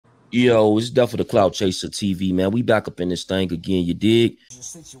Yo, it's definitely the Clout Chaser TV, man. We back up in this thing again, you dig? Your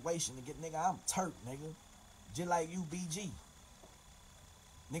situation to get, nigga, I'm Turk, nigga. Just like you, BG.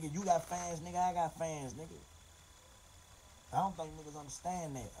 Nigga, you got fans, nigga, I got fans, nigga. I don't think niggas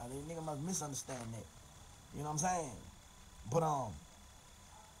understand that. Or they nigga must misunderstand that. You know what I'm saying? But,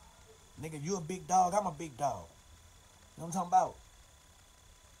 nigga, you a big dog, I'm a big dog. You know what I'm talking about?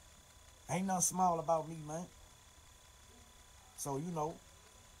 Ain't nothing small about me, man. So, you know,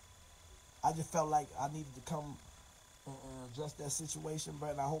 I just felt like I needed to come and address that situation, bro.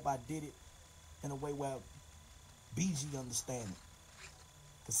 And I hope I did it in a way where BG understand it.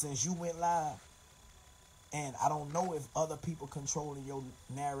 Because since you went live, and I don't know if other people controlling your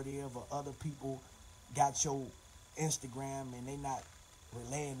narrative or other people got your Instagram and they not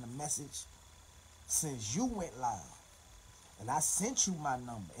relaying the message. Since you went live, and I sent you my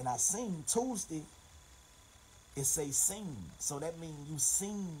number, and I seen Tuesday, it say seen. So that means you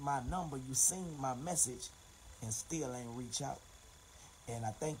seen my number, you seen my message, and still ain't reach out. And I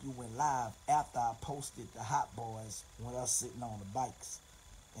think you went live after I posted the Hot Boys when us sitting on the bikes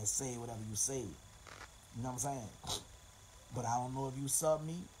and say whatever you said. You know what I'm saying? But I don't know if you sub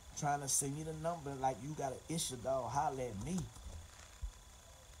me, trying to send me the number like you got an issue, dog. Holler at me.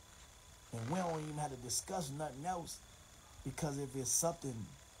 And we don't even have to discuss nothing else, because if it's something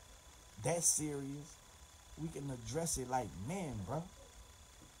that serious, we can address it like men, bro.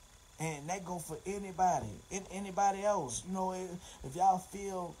 And that go for anybody else. You know, if y'all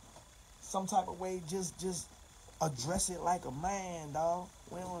feel some type of way, just address it like a man, dog.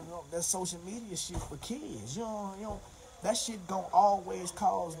 We don't know that social media shit for kids. You know, that shit gonna always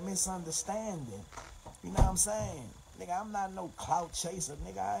cause misunderstanding. You know what I'm saying? Nigga, I'm not no clout chaser.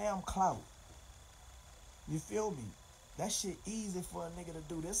 Nigga, I am clout. You feel me? That shit easy for a nigga to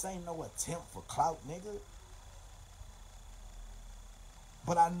do. This ain't no attempt for clout, nigga.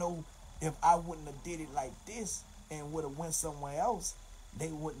 But I know if I wouldn't have did it like this and would have went somewhere else, they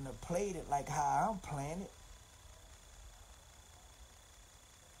wouldn't have played it like how I'm playing it.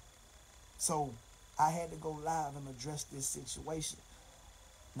 So I had to go live and address this situation.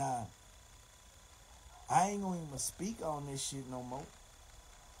 Now, I ain't gonna even speak on this shit no more.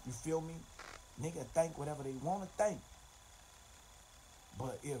 You feel me? Nigga think whatever they wanna think.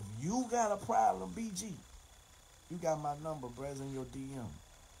 But if you got a problem, BG, you got my number, bruh, in your DM.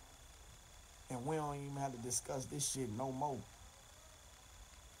 And we don't even have to discuss this shit no more.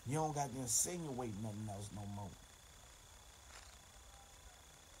 You don't got to insinuate nothing else no more.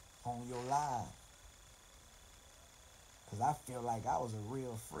 On your live. Cause I feel like I was a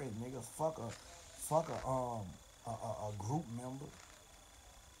real friend, nigga. Fuck a group member.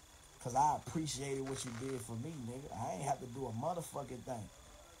 Cause I appreciated what you did for me, nigga. I ain't have to do a motherfucking thing.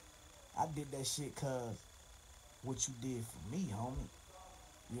 I did that shit cause what you did for me, homie.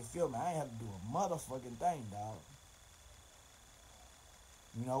 You feel me? I ain't have to do a motherfucking thing, dog.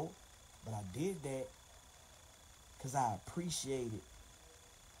 You know? But I did that because I appreciated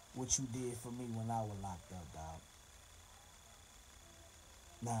what you did for me when I was locked up, dog.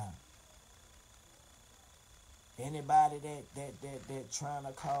 Now, anybody that trying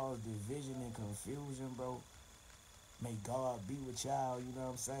to cause division and confusion, bro, may God be with y'all, you know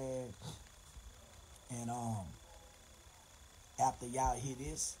what I'm saying? And after y'all hear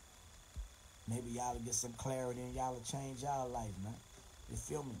this, maybe y'all will get some clarity and y'all will change y'all life, man. You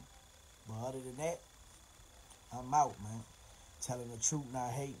feel me? But other than that, I'm out, man. Telling the truth, not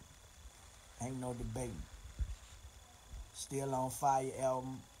hating. Ain't no debating. Still on Fire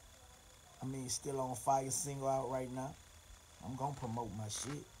album. Still on Fire single out right now. I'm gonna promote my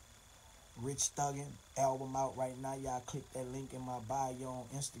shit. Rich Thuggin album out right now. Y'all click that link in my bio on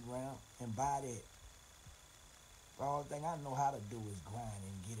Instagram and buy that. The only thing I know how to do is grind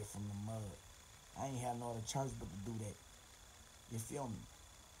and get it from the mud. I ain't have no other choice but to do that. You feel me?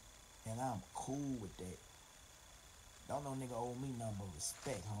 And I'm cool with that. Don't no nigga owe me nothing but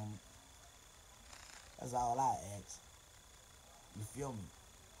respect, homie. That's all I ask. You feel me?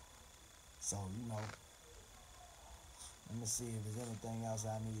 So, you know, let me see if there's anything else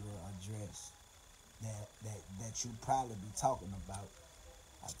I need to address that you probably be talking about.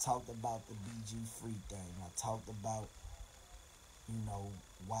 I talked about the BG Free thing. I talked about, you know,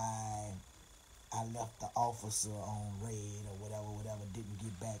 why I left the officer on raid or whatever, didn't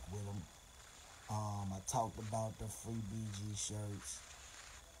get back with him. I talked about the free BG shirts.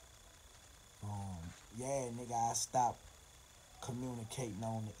 Yeah, nigga, I stopped communicating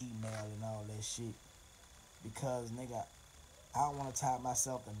on the email and all that shit. Because, nigga, I don't want to tie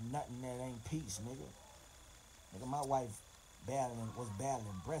myself to nothing that ain't peace, nigga. Nigga, my wife was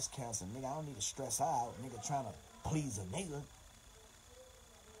battling breast cancer, nigga. I don't need to stress her out, nigga, trying to please a nigga.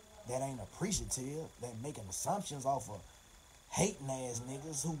 that ain't appreciative, that making assumptions off of hating ass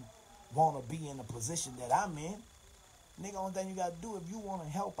niggas who want to be in the position that I'm in. Nigga, only thing you got to do if you want to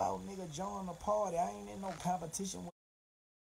help out, nigga, join the party. I ain't in no competition with